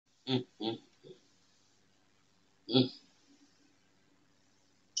Mm, mm, mm.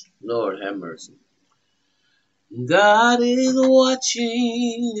 Lord have mercy. God is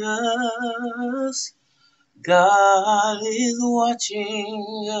watching us. God is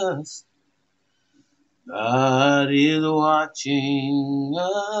watching us. God is watching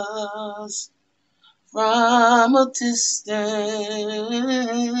us from a distance.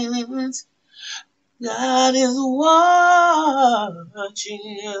 God is watching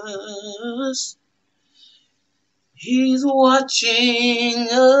us. He's watching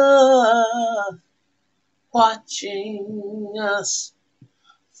us, watching us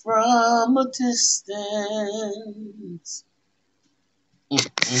from a distance.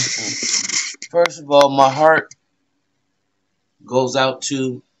 First of all, my heart goes out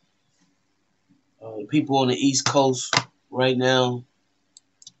to people on the East Coast right now.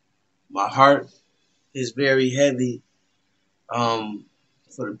 My heart is very heavy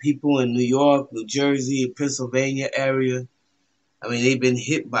for the people in New York, New Jersey, and Pennsylvania area. I mean, they've been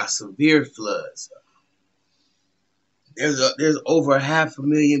hit by severe floods. There's over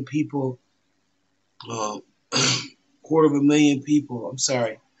 500,000 people, um, quarter of a million people. I'm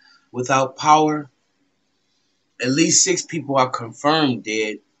sorry, without power. At least 6 people are confirmed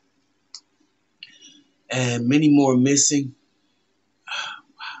dead, and many more missing.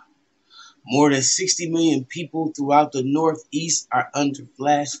 More than 60 million people throughout the Northeast are under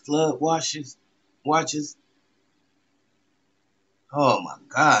flash flood watches. Oh my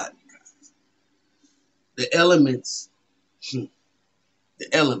God. The elements, the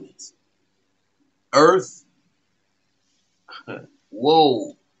elements. Earth,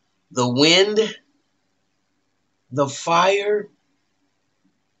 whoa. The wind, the fire,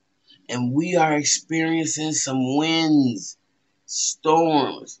 and we are experiencing some winds,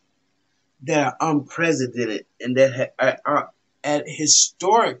 storms that are unprecedented and that are at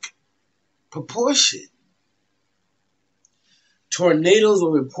historic proportion. Tornadoes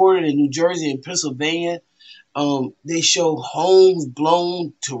were reported in New Jersey and Pennsylvania. They show homes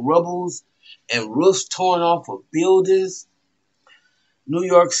blown to rubbles and roofs torn off of buildings. New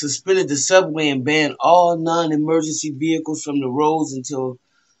York suspended the subway and banned all non-emergency vehicles from the roads until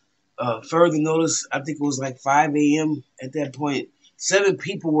further notice. I think it was like 5 a.m. at that point. 7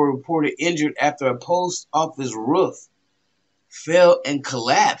 people were reported injured after a post office roof fell and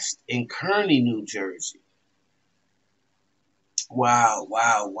collapsed in Kearney, New Jersey. Wow,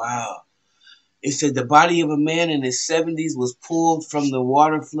 wow, wow. It said the body of a man in his 70s was pulled from the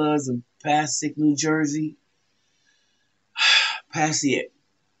water floods in Passaic, New Jersey. Passaic.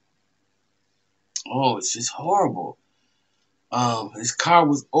 Oh, it's just horrible. His car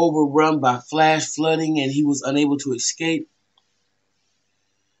was overrun by flash flooding and he was unable to escape.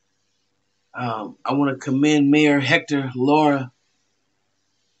 I want to commend Mayor Hector Lora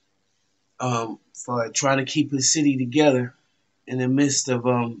for trying to keep his city together in the midst of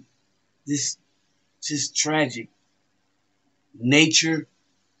this just tragic nature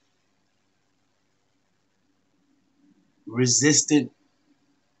resistant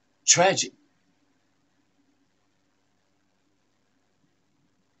tragic.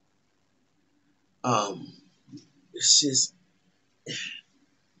 Um, it's just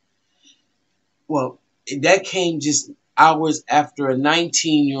well, that came just hours after a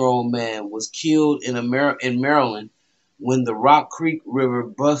 19-year-old man was killed in Maryland when the Rock Creek River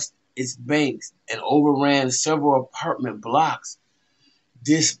burst its banks and overran several apartment blocks,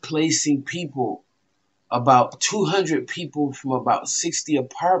 displacing people, about 200 people from about 60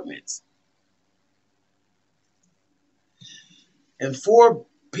 apartments. And 4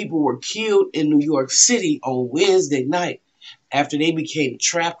 people were killed in New York City on Wednesday night after they became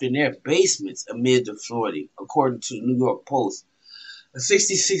trapped in their basements amid the flooding, according to the New York Post. A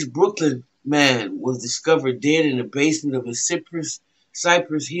 66 Brooklyn man was discovered dead in the basement of his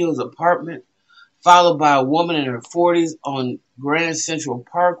Cypress Hills apartment, followed by a woman in her 40s on Grand Central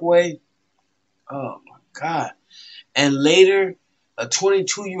Parkway. Oh my God. And later, a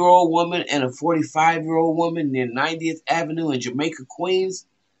 22-year-old woman and a 45-year-old woman near 90th Avenue in Jamaica, Queens.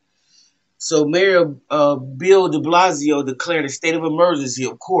 So Mayor Bill de Blasio declared a state of emergency,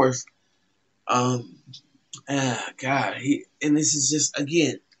 of course. Um, God, and this is just,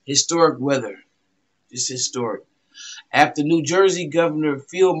 again, historic weather. Just historic. After New Jersey Governor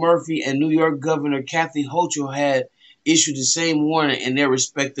Phil Murphy and New York Governor Kathy Hochul had issued the same warning in their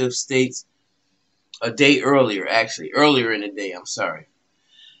respective states a day earlier, earlier in the day, I'm sorry.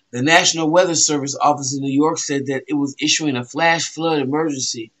 The National Weather Service office in New York said that it was issuing a flash flood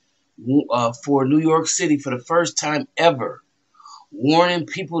emergency for New York City for the first time ever, warning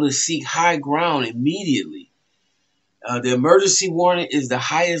people to seek high ground immediately. The emergency warning is the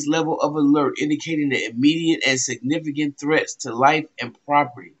highest level of alert, indicating the immediate and significant threats to life and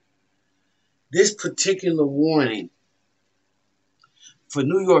property. This particular warning for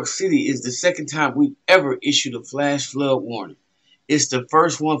New York City is the second time we've ever issued a flash flood warning. It's the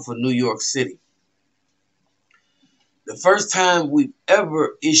first one for New York City. The first time we've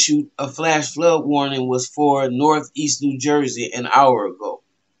ever issued a flash flood warning was for northeast New Jersey an hour ago.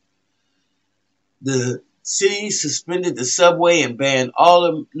 The city suspended the subway and banned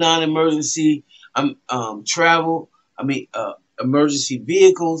all non-emergency travel. Emergency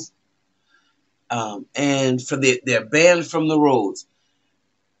vehicles, and they're banned from the roads.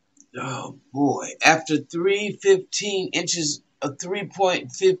 Oh boy! After 3.15 inches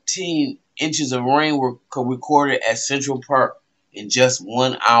of rain were recorded at Central Park in just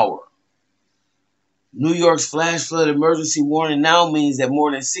 1 hour. New York's flash flood emergency warning now means that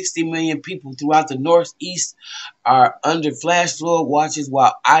more than 60 million people throughout the Northeast are under flash flood watches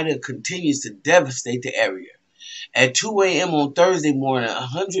while Ida continues to devastate the area. At 2 a.m. on Thursday morning,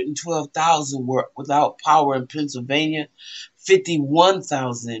 112,000 were without power in Pennsylvania,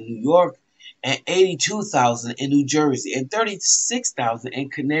 51,000 in New York, and 82,000 in New Jersey, and 36,000 in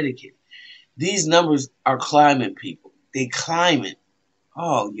Connecticut. These numbers are climbing, people. They climbing.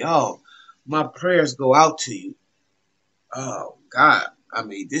 Oh, y'all. My prayers go out to you. Oh, God.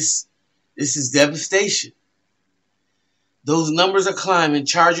 This is devastation. Those numbers are climbing.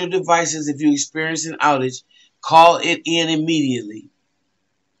 Charge your devices if you experience an outage. Call it in immediately.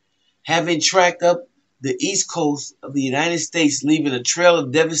 Having tracked up the east coast of the United States, leaving a trail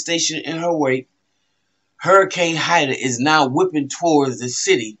of devastation in her wake, Hurricane Ida is now whipping towards the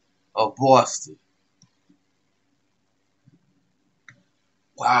city of Boston.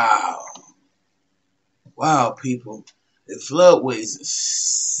 Wow. Wow, people. The floodways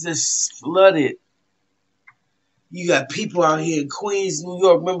just flooded. You got people out here in Queens, New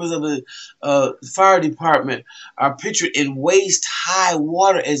York, members of the fire department are pictured in waist-high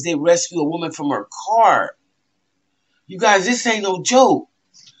water as they rescue a woman from her car. You guys, this ain't no joke.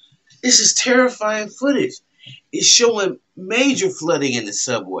 This is terrifying footage. It's showing major flooding in the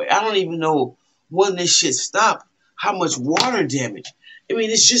subway. I don't even know when this shit stopped, how much water damage. It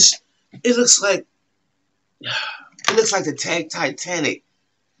looks like the Titanic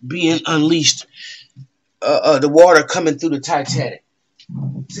being unleashed. The water coming through the Titanic.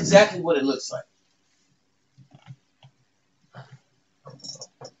 It's exactly what it looks like.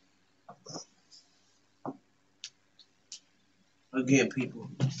 Again,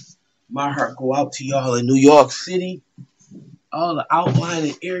 people, my heart go out to y'all in New York City, all the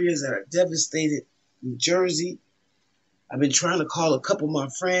outlying areas that are devastated, New Jersey. I've been trying to call a couple of my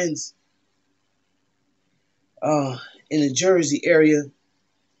friends in the Jersey area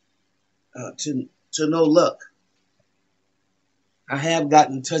to no luck. I have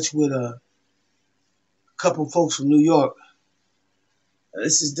gotten in touch with a couple folks from New York.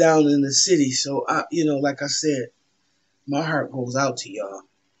 This is down in the city, so like I said, my heart goes out to y'all.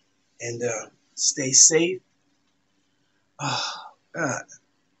 And stay safe. Oh God,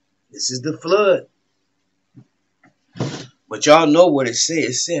 this is the flood. But y'all know what it said.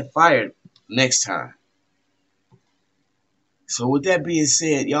 It said fire next time. So with that being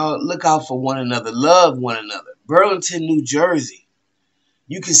said, y'all look out for one another. Love one another. Burlington, New Jersey.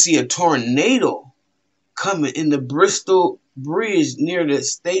 You can see a tornado coming in the Bristol Bridge near the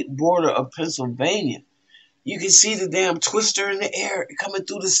state border of Pennsylvania. You can see the damn twister in the air coming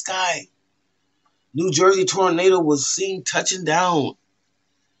through the sky. New Jersey tornado was seen touching down.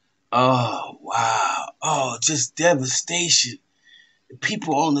 Oh, wow. Oh, just devastation. The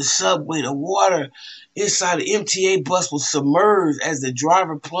people on the subway, the water inside the MTA bus was submerged as the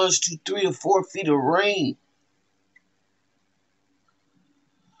driver plunged through 3 or 4 feet of rain.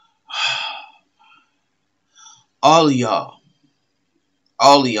 All of y'all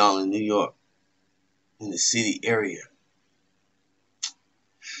in New York, in the city area.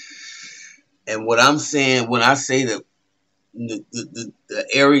 And what I'm saying, when I say the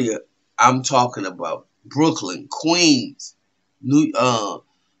area I'm talking about, Brooklyn, Queens, the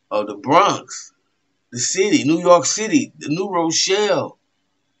Bronx, the city, New York City, the New Rochelle,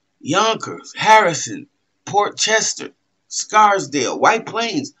 Yonkers, Harrison, Port Chester, Scarsdale, White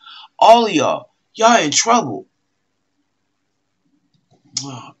Plains, all of y'all in trouble.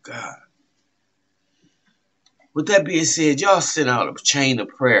 Oh, God. With that being said, y'all send out a chain of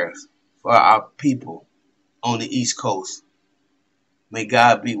prayers for our people on the East Coast. May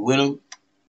God be with them.